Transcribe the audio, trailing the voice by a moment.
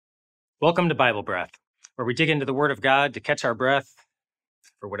Welcome to Bible Breath, where we dig into the Word of God to catch our breath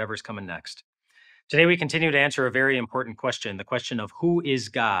for whatever's coming next. Today, we continue to answer a very important question, the question of who is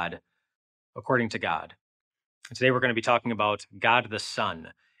God according to God. And today, we're going to be talking about God the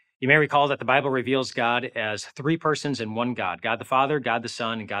Son. You may recall that the Bible reveals God as three persons in one God: God the Father, God the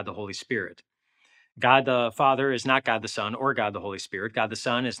Son, and God the Holy Spirit. God the Father is not God the Son or God the Holy Spirit. God the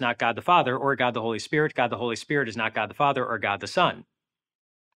Son is not God the Father or God the Holy Spirit. God the Holy Spirit is not God the Father or God the Son.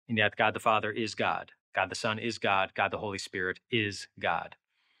 And yet, God the Father is God. God the Son is God. God the Holy Spirit is God.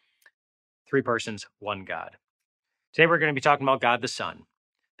 Three persons, one God. Today, we're going to be talking about God the Son,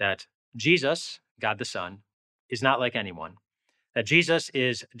 that Jesus, God the Son, is not like anyone, that Jesus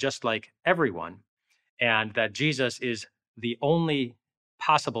is just like everyone, and that Jesus is the only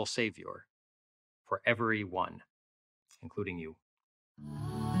possible Savior for everyone, including you.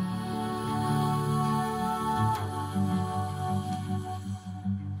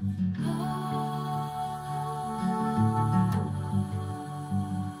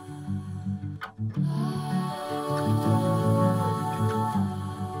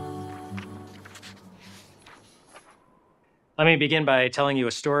 Let me begin by telling you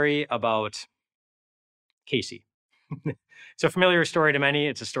a story about Casey. It's a familiar story to many.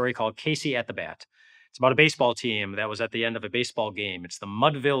 It's a story called Casey at the Bat. It's about a baseball team that was at the end of a baseball game. It's the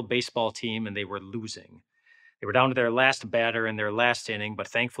Mudville baseball team, and they were losing. They were down to their last batter in their last inning, but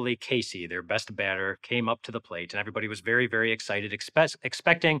thankfully Casey, their best batter, came up to the plate, and everybody was very, very excited,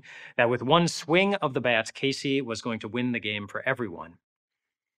 expecting that with one swing of the bat, Casey was going to win the game for everyone.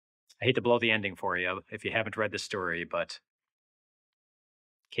 I hate to blow the ending for you if you haven't read the story, but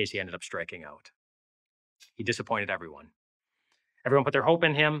Casey ended up striking out. He disappointed everyone. Everyone put their hope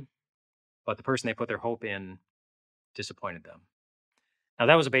in him, but the person they put their hope in disappointed them. Now,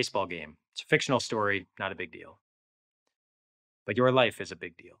 that was a baseball game. It's a fictional story, not a big deal. But your life is a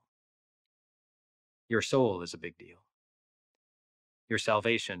big deal. Your soul is a big deal. Your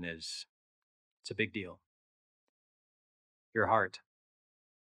salvation it's a big deal. Your heart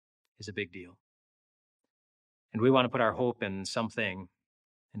is a big deal. And we want to put our hope in something,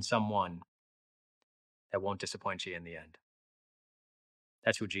 in someone that won't disappoint you in the end.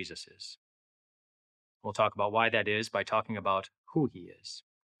 That's who Jesus is. We'll talk about why that is by talking about who he is.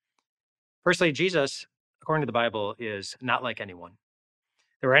 Firstly, Jesus, according to the Bible, is not like anyone.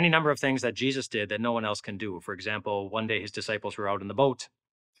 There were any number of things that Jesus did that no one else can do. For example, one day his disciples were out in the boat,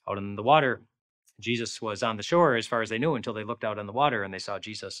 out in the water. Jesus was on the shore as far as they knew until they looked out on the water and they saw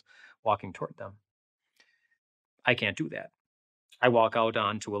Jesus walking toward them. I can't do that. I walk out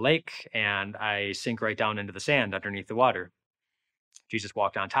onto a lake and I sink right down into the sand underneath the water. Jesus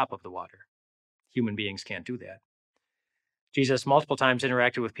walked on top of the water. Human beings can't do that. Jesus multiple times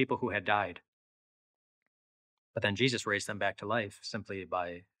interacted with people who had died. But then Jesus raised them back to life simply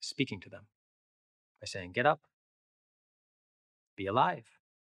by speaking to them, by saying, "Get up, be alive."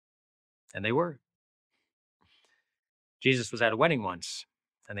 And they were. Jesus was at a wedding once,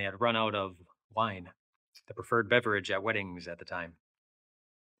 and they had run out of wine, the preferred beverage at weddings at the time.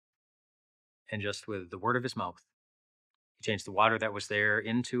 And just with the word of his mouth, he changed the water that was there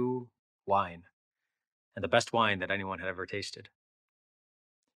into wine, and the best wine that anyone had ever tasted.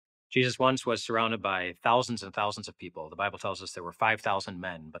 Jesus once was surrounded by thousands and thousands of people. The Bible tells us there were 5,000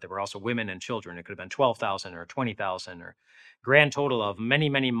 men, but there were also women and children. It could have been 12,000 or 20,000 or grand total of many,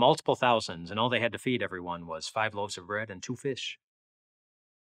 many multiple thousands. And all they had to feed everyone was 5 loaves of bread and 2 fish.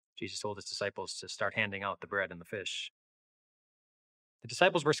 Jesus told his disciples to start handing out the bread and the fish. The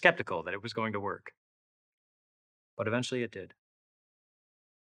disciples were skeptical that it was going to work, but eventually it did.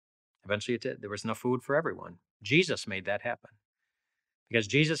 Eventually it did. There was enough food for everyone. Jesus made that happen because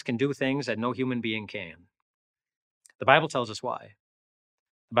Jesus can do things that no human being can. The Bible tells us why.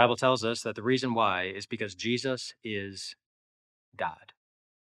 The Bible tells us that the reason why is because Jesus is God.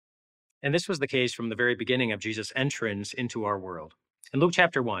 And this was the case from the very beginning of Jesus' entrance into our world. In Luke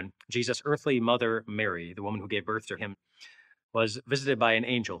chapter 1, Jesus' earthly mother, Mary, the woman who gave birth to him, was visited by an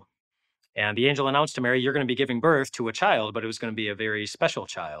angel. And the angel announced to Mary, "You're going to be giving birth to a child, but it was going to be a very special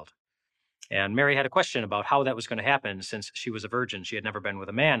child." And Mary had a question about how that was going to happen since she was a virgin. She had never been with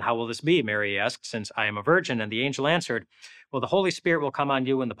a man. "How will this be?" Mary asked, "since I am a virgin." And the angel answered, "Well, the Holy Spirit will come on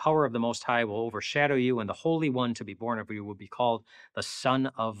you, and the power of the Most High will overshadow you, and the Holy One to be born of you will be called the Son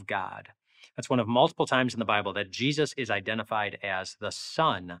of God." That's one of multiple times in the Bible that Jesus is identified as the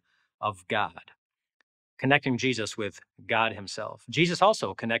Son of God, connecting Jesus with God himself. Jesus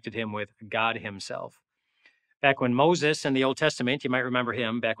also connected him with God himself. Back when Moses in the Old Testament, you might remember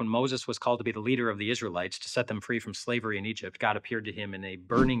him, back when Moses was called to be the leader of the Israelites to set them free from slavery in Egypt, God appeared to him in a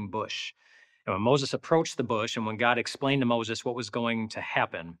burning bush. And when Moses approached the bush and when God explained to Moses what was going to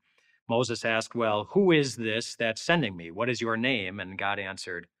happen, Moses asked, "Well, who is this that's sending me? What is your name?" And God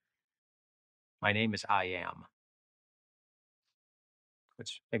answered, "My name is I am,"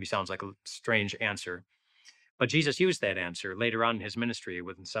 which maybe sounds like a strange answer. But Jesus used that answer later on in his ministry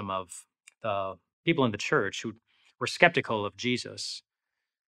with some of the people in the church who were skeptical of Jesus.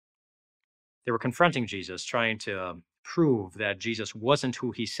 They were confronting Jesus, trying to prove that Jesus wasn't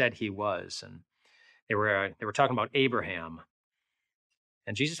who he said he was. And they were talking about Abraham.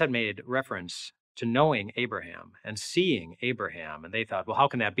 And Jesus had made reference to knowing Abraham and seeing Abraham. And they thought, well, how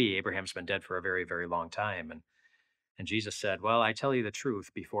can that be? Abraham's been dead for a very, very long time. And Jesus said, well, I tell you the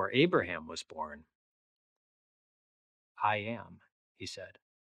truth, before Abraham was born, I am, he said.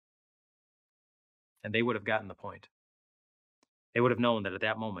 And they would have gotten the point. They would have known that at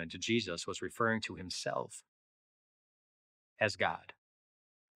that moment, Jesus was referring to himself as God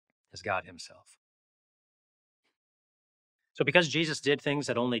himself. So, because Jesus did things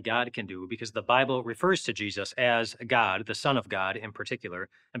that only God can do, because the Bible refers to Jesus as God, the Son of God in particular,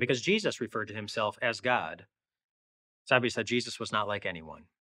 and because Jesus referred to himself as God, it's obvious that Jesus was not like anyone.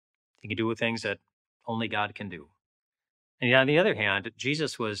 He could do things that only God can do. And yet, on the other hand,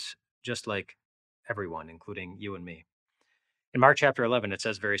 Jesus was just like everyone, including you and me. In Mark chapter 11, it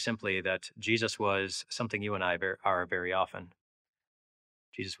says very simply that Jesus was something you and I are very often.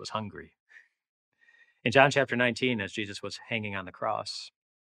 Jesus was hungry. In John chapter 19, as Jesus was hanging on the cross,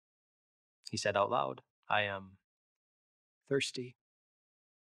 he said out loud, I am thirsty.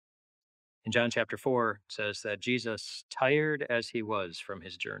 In John chapter 4, it says that Jesus, tired as he was from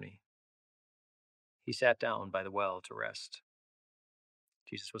his journey, he sat down by the well to rest.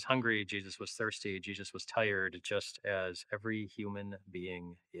 Jesus was hungry, Jesus was thirsty, Jesus was tired, just as every human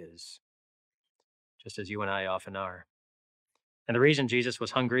being is, just as you and I often are. And the reason Jesus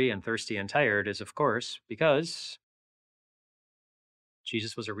was hungry and thirsty and tired is, of course, because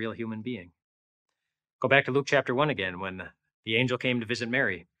Jesus was a real human being. Go back to Luke chapter 1 again when the angel came to visit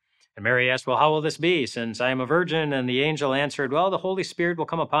Mary. And Mary asked, well, how will this be since I am a virgin? And the angel answered, well, the Holy Spirit will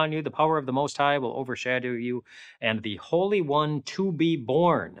come upon you. The power of the Most High will overshadow you. And the Holy One to be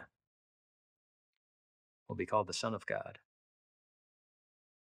born will be called the Son of God.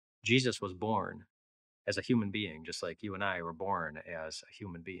 Jesus was born as a human being, just like you and I were born as a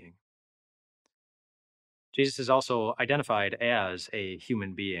human being. Jesus is also identified as a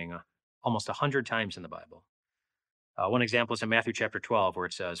human being almost 100 times in the Bible. One example is in Matthew chapter 12, where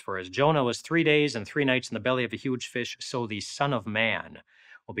it says, for as Jonah was 3 days and 3 nights in the belly of a huge fish, so the Son of Man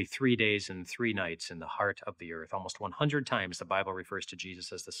will be 3 days and 3 nights in the heart of the earth. Almost 100 times the Bible refers to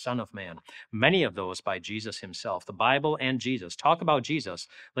Jesus as the Son of Man, many of those by Jesus himself. The Bible and Jesus talk about Jesus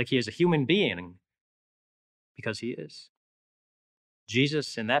like he is a human being because he is.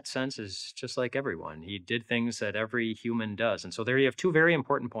 Jesus, in that sense, is just like everyone. He did things that every human does. And so there you have two very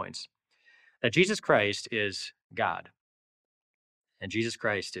important points, that Jesus Christ is God, and Jesus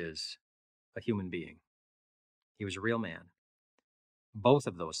Christ is a human being. He was a real man. Both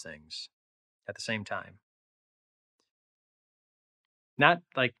of those things at the same time. Not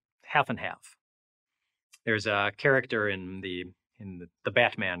like half and half. There's a character in the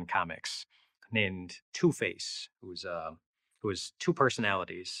Batman comics named Two-Face, who has two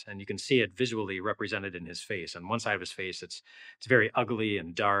personalities, and you can see it visually represented in his face. On one side of his face, it's very ugly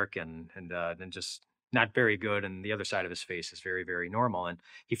and dark and just not very good, and the other side of his face is very, very normal. And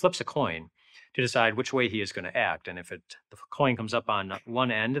he flips a coin to decide which way he is going to act. And if the coin comes up on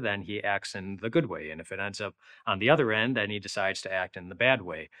one end, then he acts in the good way, and if it ends up on the other end, then he decides to act in the bad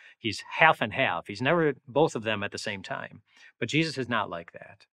way. He's half and half. He's never both of them at the same time. But Jesus is not like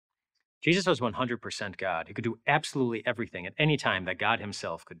that. Jesus was 100% God. He could do absolutely everything at any time that God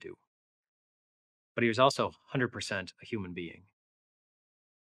himself could do. But he was also 100% a human being,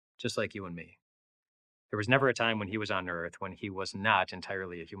 just like you and me. There was never a time when he was on earth when he was not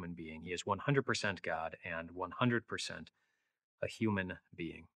entirely a human being. He is 100% God and 100% a human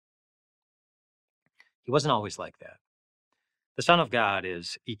being. He wasn't always like that. The Son of God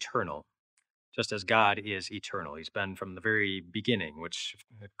is eternal, just as God is eternal. He's been from the very beginning, which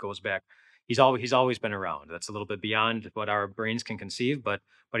goes back. He's always been around. That's a little bit beyond what our brains can conceive, but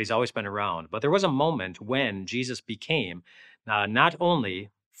he's always been around. But there was a moment when Jesus became not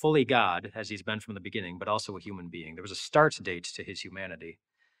only fully God, as he's been from the beginning, but also a human being. There was a start date to his humanity.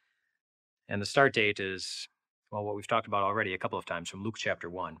 And the start date is, well, what we've talked about already a couple of times from Luke chapter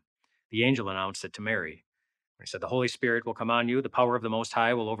 1. The angel announced it to Mary. He said, the Holy Spirit will come on you, the power of the Most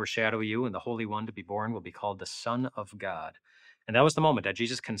High will overshadow you, and the Holy One to be born will be called the Son of God. And that was the moment at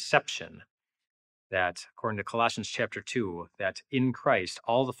Jesus' conception that, according to Colossians chapter 2, that in Christ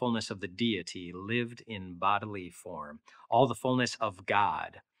all the fullness of the deity lived in bodily form. All the fullness of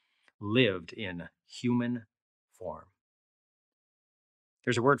God lived in human form.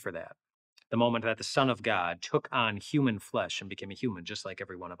 There's a word for that. The moment that the Son of God took on human flesh and became a human, just like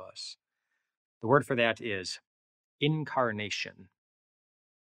every one of us. The word for that is incarnation.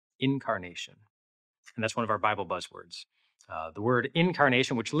 Incarnation. And that's one of our Bible buzzwords. The word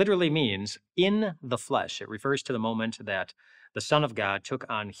incarnation, which literally means in the flesh, it refers to the moment that the Son of God took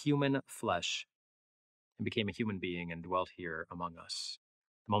on human flesh and became a human being and dwelt here among us.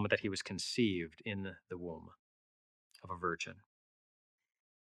 The moment that he was conceived in the womb of a virgin.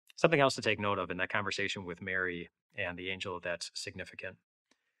 Something else to take note of in that conversation with Mary and the angel that's significant.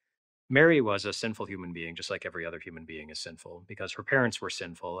 Mary was a sinful human being, just like every other human being is sinful, because her parents were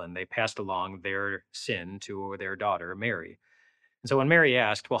sinful and they passed along their sin to their daughter, Mary. And so when Mary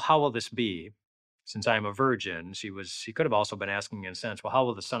asked, well, how will this be? Since I am a virgin, she could have also been asking in a sense, well, how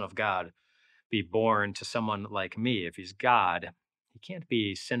will the Son of God be born to someone like me? If he's God, he can't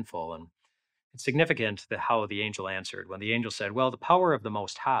be sinful. And it's significant that how the angel answered. When the angel said, well, the power of the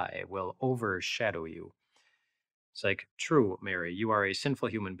Most High will overshadow you. It's like, true, Mary, you are a sinful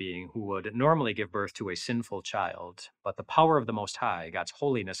human being who would normally give birth to a sinful child, but the power of the Most High, God's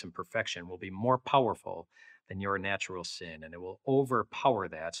holiness and perfection, will be more powerful than your natural sin, and it will overpower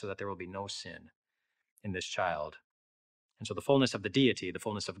that so that there will be no sin in this child. And so the fullness of the deity, the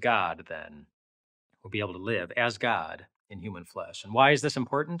fullness of God, then, will be able to live as God in human flesh. And why is this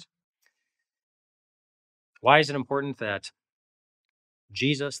important? Why is it important that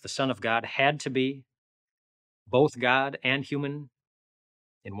Jesus, the Son of God, had to be both God and human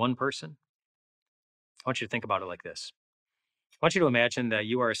in one person? I want you to think about it like this. I want you to imagine that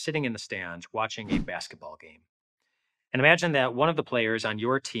you are sitting in the stands watching a basketball game. And imagine that one of the players on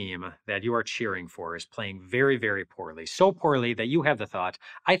your team that you are cheering for is playing very, very poorly. So poorly that you have the thought,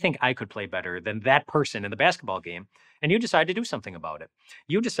 I think I could play better than that person in the basketball game. And you decide to do something about it.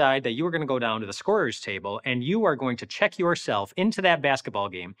 You decide that you are going to go down to the scorer's table and you are going to check yourself into that basketball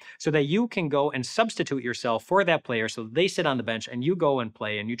game so that you can go and substitute yourself for that player so they sit on the bench and you go and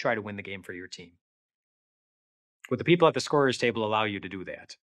play and you try to win the game for your team. Would the people at the scorer's table allow you to do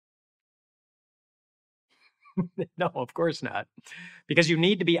that? No, of course not. Because you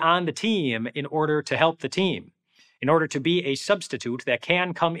need to be on the team in order to help the team. In order to be a substitute that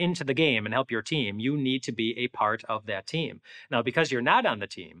can come into the game and help your team, you need to be a part of that team. Now, because you're not on the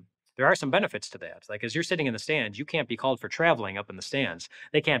team, there are some benefits to that. Like as you're sitting in the stands, you can't be called for traveling up in the stands.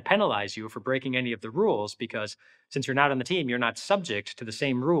 They can't penalize you for breaking any of the rules because since you're not on the team, you're not subject to the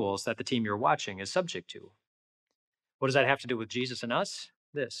same rules that the team you're watching is subject to. What does that have to do with Jesus and us?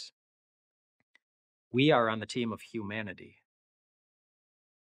 This. We are on the team of humanity.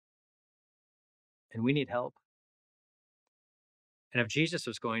 And we need help. And if Jesus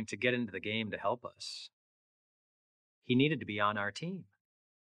was going to get into the game to help us, he needed to be on our team.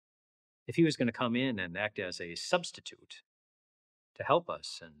 If he was going to come in and act as a substitute to help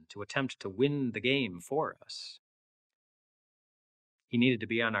us and to attempt to win the game for us, he needed to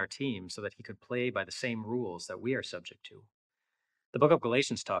be on our team so that he could play by the same rules that we are subject to. The book of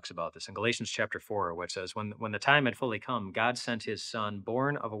Galatians talks about this in Galatians chapter 4, which says, when the time had fully come, God sent his son,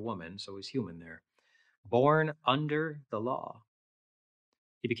 born of a woman, so he's human there, born under the law.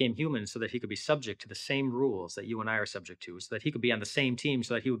 He became human so that he could be subject to the same rules that you and I are subject to, so that he could be on the same team,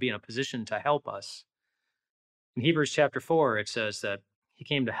 so that he would be in a position to help us. In Hebrews chapter 4, it says that he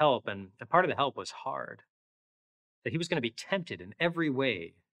came to help, and part of the help was hard. That he was going to be tempted in every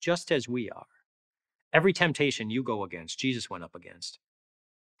way, just as we are. Every temptation you go against, Jesus went up against.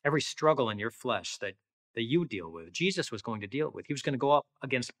 Every struggle in your flesh that you deal with, Jesus was going to deal with. He was going to go up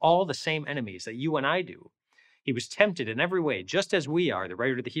against all the same enemies that you and I do. He was tempted in every way, just as we are, the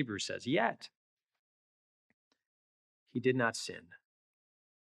writer of the Hebrews says, yet he did not sin.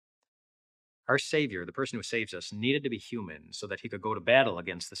 Our Savior, the person who saves us, needed to be human so that he could go to battle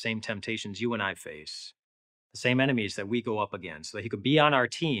against the same temptations you and I face, the same enemies that we go up against, so that he could be on our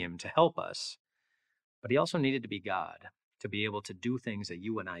team to help us. But he also needed to be God to be able to do things that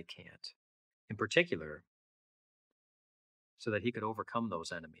you and I can't. In particular, so that he could overcome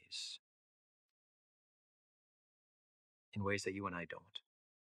those enemies in ways that you and I don't.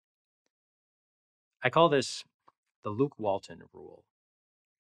 I call this the Luke Walton rule.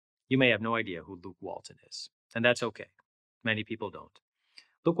 You may have no idea who Luke Walton is, and that's okay. Many people don't.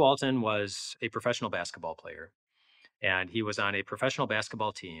 Luke Walton was a professional basketball player, and he was on a professional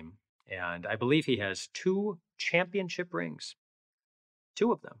basketball team, and I believe he has 2 championship rings,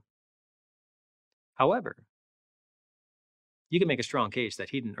 2 of them. However, you can make a strong case that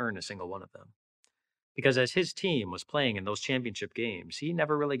he didn't earn a single one of them. Because as his team was playing in those championship games, he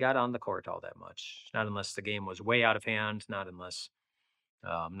never really got on the court all that much. Not unless the game was way out of hand, not unless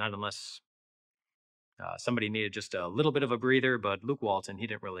Not unless somebody needed just a little bit of a breather. But Luke Walton, he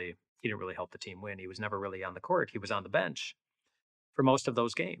didn't really help the team win. He was never really on the court. He was on the bench for most of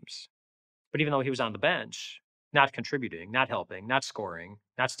those games. But even though he was on the bench, not contributing, not helping, not scoring,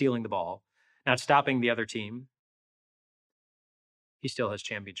 not stealing the ball, not stopping the other team, he still has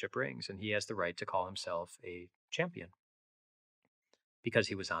championship rings, and he has the right to call himself a champion because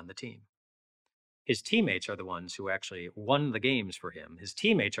he was on the team. His teammates are the ones who actually won the games for him. His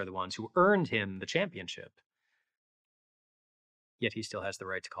teammates are the ones who earned him the championship. Yet he still has the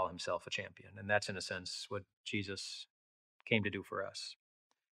right to call himself a champion. And that's, in a sense, what Jesus came to do for us.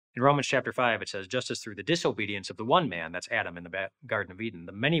 In Romans chapter 5, it says, just as through the disobedience of the one man, that's Adam in the Garden of Eden,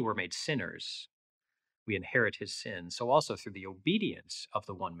 the many were made sinners, we inherit his sin, so also through the obedience of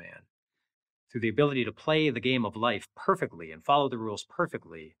the one man, through the ability to play the game of life perfectly and follow the rules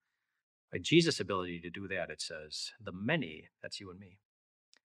perfectly, by Jesus' ability to do that, it says, the many, that's you and me,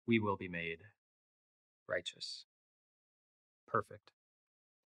 we will be made righteous, perfect,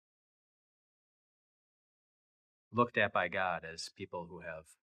 looked at by God as people who have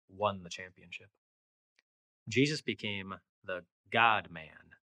won the championship. Jesus became the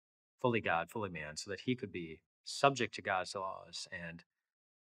God-man, fully God, fully man, so that he could be subject to God's laws and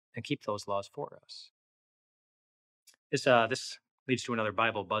keep those laws for us. This leads to another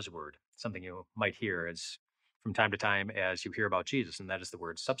Bible buzzword, something you might hear as from time to time as you hear about Jesus, and that is the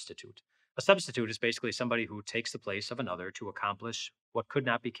word substitute. A substitute is basically somebody who takes the place of another to accomplish what could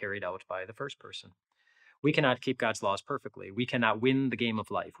not be carried out by the first person. We cannot keep God's laws perfectly. We cannot win the game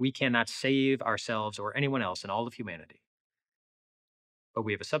of life. We cannot save ourselves or anyone else in all of humanity. But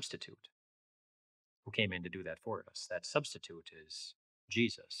we have a substitute who came in to do that for us. That substitute is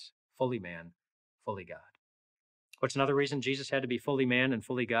Jesus, fully man, fully God. What's another reason Jesus had to be fully man and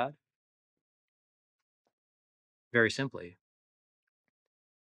fully God? Very simply,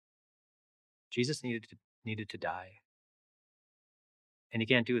 Jesus needed to die. And you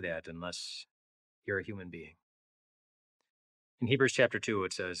can't do that unless you're a human being. In Hebrews chapter 2,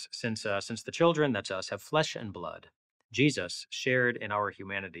 it says, since the children, that's us, have flesh and blood, Jesus shared in our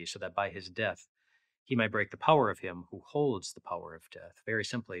humanity so that by his death he might break the power of him who holds the power of death. Very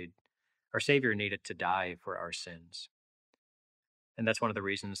simply, our Savior needed to die for our sins. And that's one of the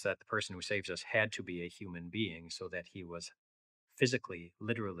reasons that the person who saves us had to be a human being, so that he was physically,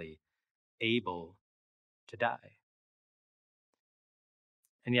 literally able to die.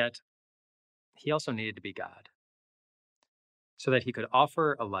 And yet, he also needed to be God, so that he could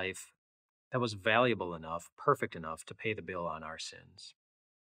offer a life that was valuable enough, perfect enough to pay the bill on our sins.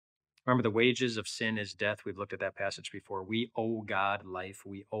 Remember, the wages of sin is death. We've looked at that passage before. We owe God life.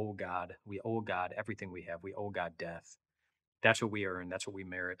 We owe God everything we have. We owe God death. That's what we earn. That's what we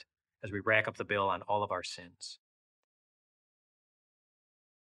merit as we rack up the bill on all of our sins.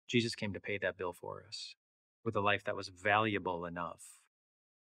 Jesus came to pay that bill for us with a life that was valuable enough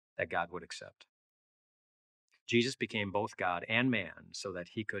that God would accept. Jesus became both God and man so that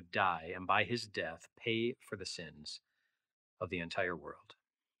he could die and by his death pay for the sins of the entire world.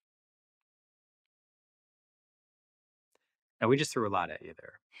 Now, we just threw a lot at you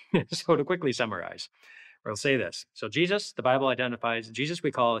there. So to quickly summarize, we'll say this. So Jesus, the Bible identifies, Jesus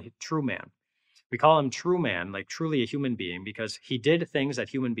we call true man. We call him true man, like truly a human being, because he did things that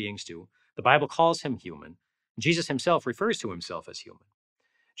human beings do. The Bible calls him human. Jesus himself refers to himself as human.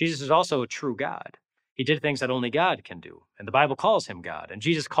 Jesus is also a true God. He did things that only God can do, and the Bible calls him God, and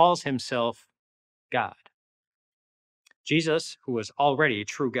Jesus calls himself God. Jesus, who was already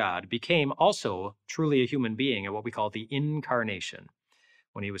true God, became also truly a human being at what we call the incarnation,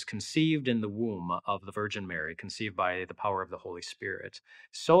 when he was conceived in the womb of the Virgin Mary, conceived by the power of the Holy Spirit,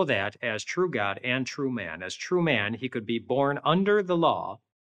 so that as true God and true man, he could be born under the law,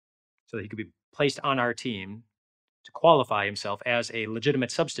 so that he could be placed on our team to qualify himself as a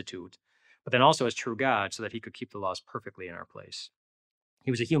legitimate substitute, but then also as true God, so that he could keep the laws perfectly in our place.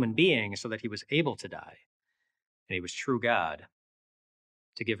 He was a human being so that he was able to die, and he was true God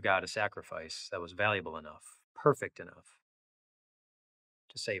to give God a sacrifice that was valuable enough, perfect enough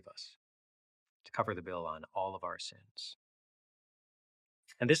to save us, to cover the bill on all of our sins.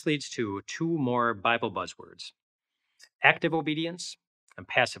 And this leads to two more Bible buzzwords: active obedience and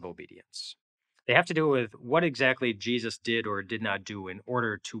passive obedience. They have to do with what exactly Jesus did or did not do in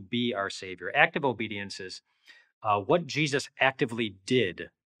order to be our Savior. Active obedience is what Jesus actively did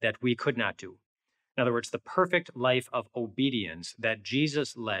that we could not do. In other words, the perfect life of obedience that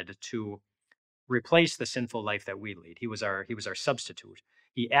Jesus led to replace the sinful life that we lead. He was our substitute.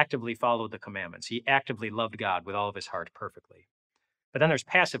 He actively followed the commandments. He actively loved God with all of his heart perfectly. But then there's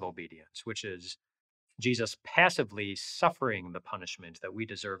passive obedience, which is Jesus passively suffering the punishment that we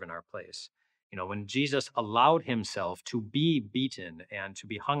deserve in our place. When Jesus allowed himself to be beaten and to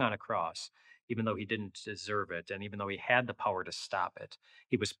be hung on a cross, even though he didn't deserve it, and even though he had the power to stop it,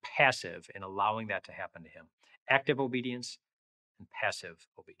 he was passive in allowing that to happen to him. Active obedience and passive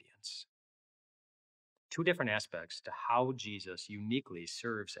obedience. Two different aspects to how Jesus uniquely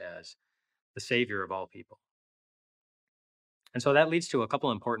serves as the Savior of all people. And so that leads to a couple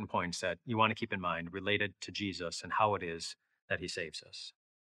important points that you want to keep in mind related to Jesus and how it is that he saves us.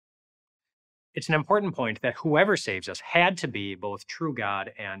 It's an important point that whoever saves us had to be both true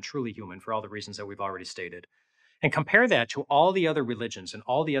God and truly human for all the reasons that we've already stated. And compare that to all the other religions and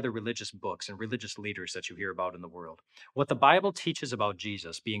all the other religious books and religious leaders that you hear about in the world. What the Bible teaches about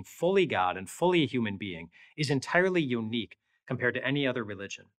Jesus being fully God and fully a human being is entirely unique compared to any other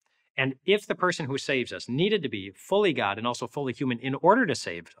religion. And if the person who saves us needed to be fully God and also fully human in order to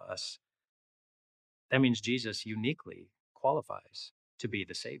save us, that means Jesus uniquely qualifies to be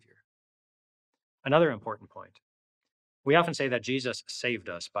the Savior. Another important point. We often say that Jesus saved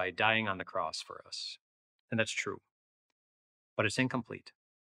us by dying on the cross for us. And that's true, but it's incomplete.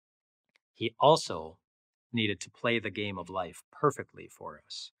 He also needed to play the game of life perfectly for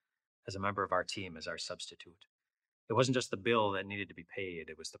us as a member of our team, as our substitute. It wasn't just the bill that needed to be paid,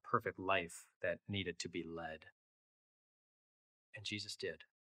 it was the perfect life that needed to be led. And Jesus did.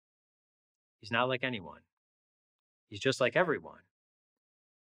 He's not like anyone, he's just like everyone.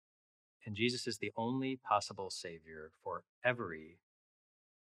 And Jesus is the only possible Savior for every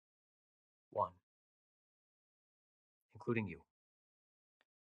one, including you.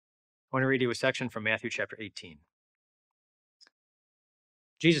 I want to read you a section from Matthew chapter 18.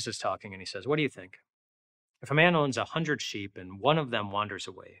 Jesus is talking and he says, "What do you think? If a man owns 100 sheep and one of them wanders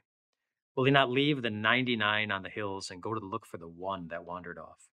away, will he not leave the 99 on the hills and go to look for the one that wandered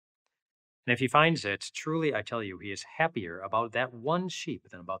off? And if he finds it, truly I tell you, he is happier about that one sheep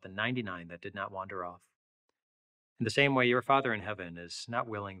than about the 99 that did not wander off. In the same way, your Father in heaven is not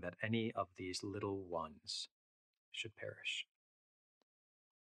willing that any of these little ones should perish."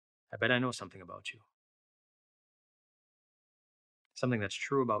 I bet I know something about you. Something that's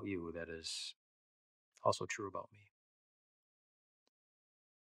true about you that is also true about me.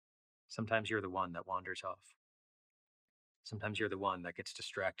 Sometimes you're the one that wanders off. Sometimes you're the one that gets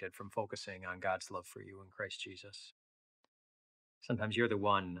distracted from focusing on God's love for you in Christ Jesus. Sometimes you're the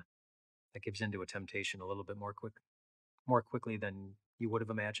one that gives into a temptation a little bit more quickly than you would have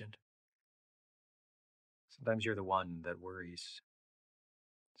imagined. Sometimes you're the one that worries.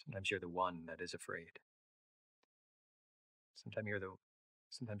 Sometimes you're the one that is afraid. Sometimes you're the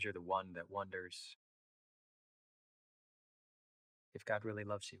sometimes you're the one that wonders if God really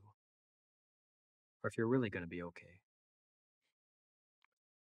loves you or if you're really going to be okay.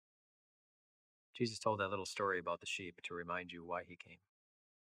 Jesus told that little story about the sheep to remind you why he came.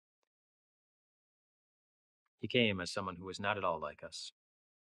 He came as someone who was not at all like us,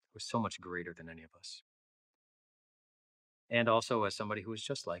 who was so much greater than any of us, and also as somebody who is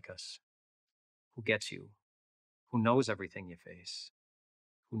just like us, who gets you, who knows everything you face,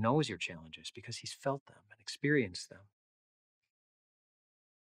 who knows your challenges because he's felt them and experienced them.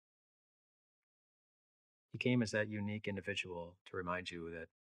 He came as that unique individual to remind you that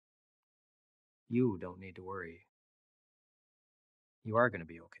you don't need to worry. You are going to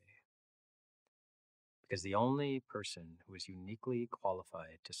be okay. Because the only person who is uniquely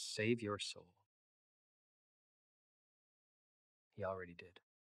qualified to save your soul, he already did.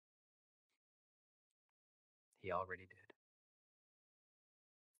 He already did.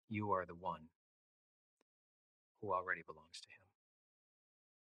 You are the one who already belongs to him.